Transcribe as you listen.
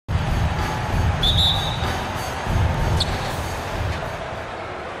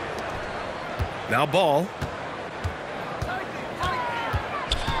Now ball.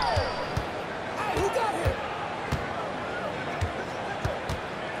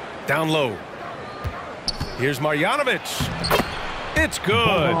 Down low. Here's Marjanovic. It's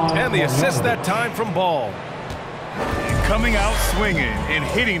good. And the assist that time from Ball. Coming out swinging and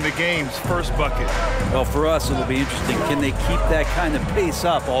hitting the game's first bucket. Well, for us, it'll be interesting. Can they keep that kind of pace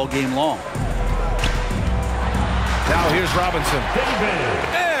up all game long? Now here's Robinson.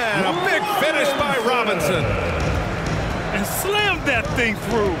 And a big finish by Robinson. And slammed that thing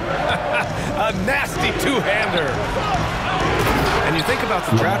through. A nasty two-hander. And you think about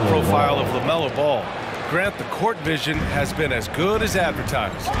the draft profile of LaMelo Ball. Grant, the court vision has been as good as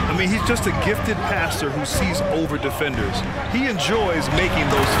advertised. I mean, he's just a gifted passer who sees over defenders. He enjoys making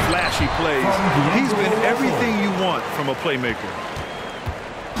those flashy plays. He's been everything you want from a playmaker.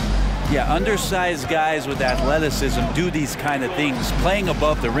 Yeah, undersized guys with athleticism do these kind of things, playing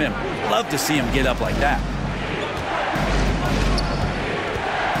above the rim. Love to see him get up like that.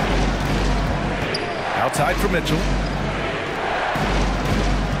 Outside for Mitchell.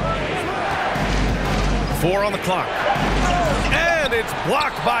 4 on the clock. And it's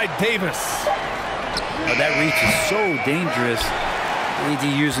blocked by Davis. Oh, that reach is so dangerous. AD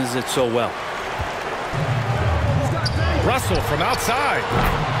uses it so well. Russell from outside.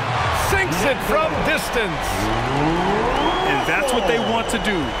 Sinks it from distance. And that's what they want to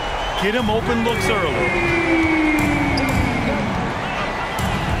do. Get him open looks early.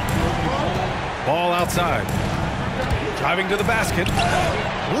 Ball outside. Driving to the basket.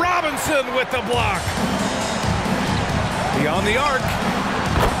 Robinson with the block. Beyond the arc.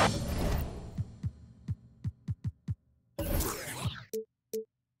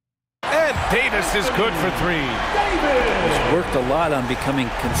 And Davis is good for 3. He's worked a lot on becoming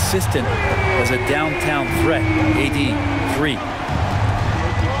consistent as a downtown threat. AD 3.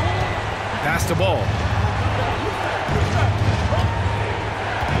 Pass the ball.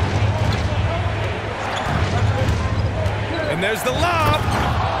 And there's the lob.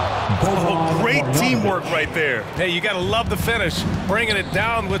 Oh, great teamwork right there. Hey, you got to love the finish. Bringing it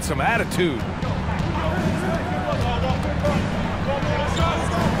down with some attitude.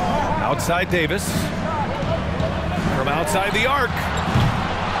 Outside Davis. From outside the arc.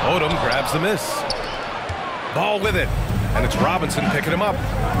 Odom grabs the miss. Ball with it. And it's Robinson picking him up.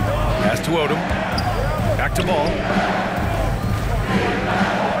 Pass to Odom. Back to Ball.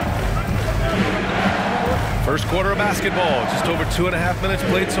 First quarter of basketball. Just over 2.5 minutes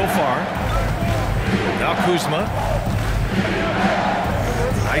played so far. Now Kuzma.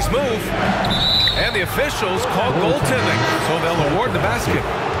 Nice move. And the officials call goaltending, so they'll award the basket.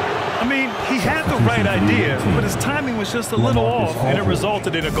 I mean, he had the right idea, but his timing was just a little off, and it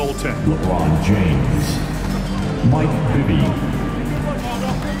resulted in a goaltend. LeBron James. Mike Bibby.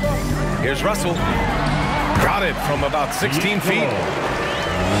 Here's Russell. Got it from about 16 feet.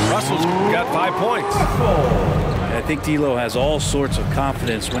 Russell's got 5 points. I think D'Lo has all sorts of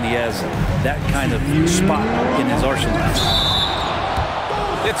confidence when he has that kind of spot in his arsenal.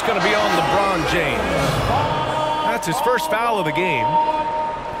 It's going to be on LeBron James. That's his first foul of the game.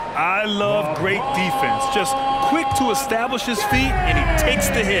 I love great defense. Just quick to establish his feet, and he takes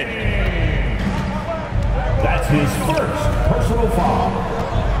the hit. That's his first personal foul.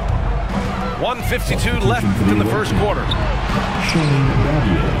 1:52 left in the first quarter.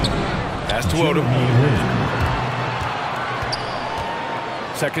 Pass to Odom.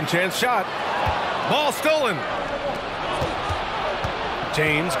 Second chance shot. Ball stolen.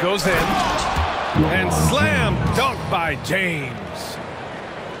 James goes in. And slam dunk by James.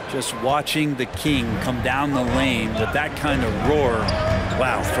 Just watching the King come down the lane with that kind of roar.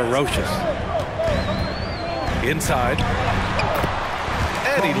 Wow, ferocious. Inside.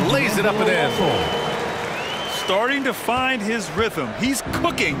 And he lays it up and in. Starting to find his rhythm. He's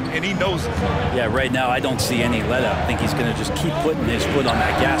cooking, and he knows it. Yeah, right now I don't see any let up. I think he's going to just keep putting his foot on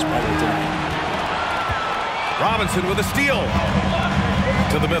that gas pedal tonight. Robinson with a steal.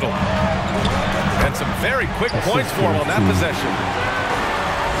 To the middle. And some very quick points for him on that possession.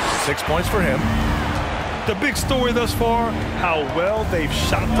 6 points for him. The big story thus far, how well they've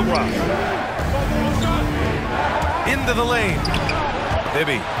shot the rock. Into the lane.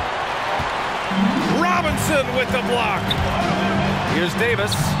 Bibby. Robinson with the block. Here's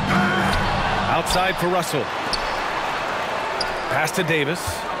Davis. Outside for Russell. Pass to Davis.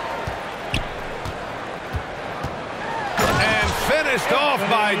 And finished off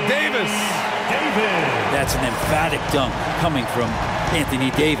by Davis. That's an emphatic dunk coming from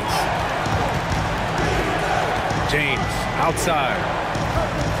Anthony Davis. James outside.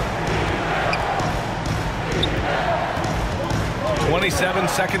 20 27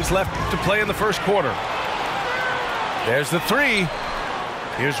 seconds left to play in the first quarter. There's the three.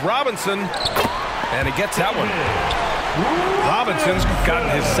 Here's Robinson, and he gets that one. Robinson's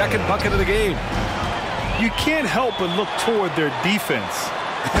gotten his second bucket of the game. You can't help but look toward their defense.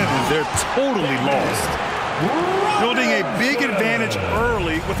 They're totally lost. Building a big advantage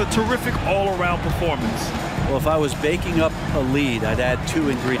early with a terrific all-around performance. Well, if I was baking up a lead, I'd add two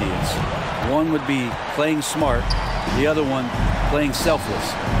ingredients. One would be playing smart. The other one, playing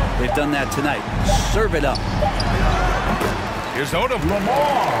selfless. They've done that tonight. Serve it up. Here's Odom.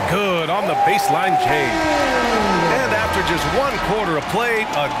 Good on the baseline, Jay. And after just 1 quarter of play,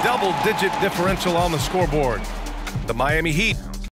 a double-digit differential on the scoreboard. The Miami Heat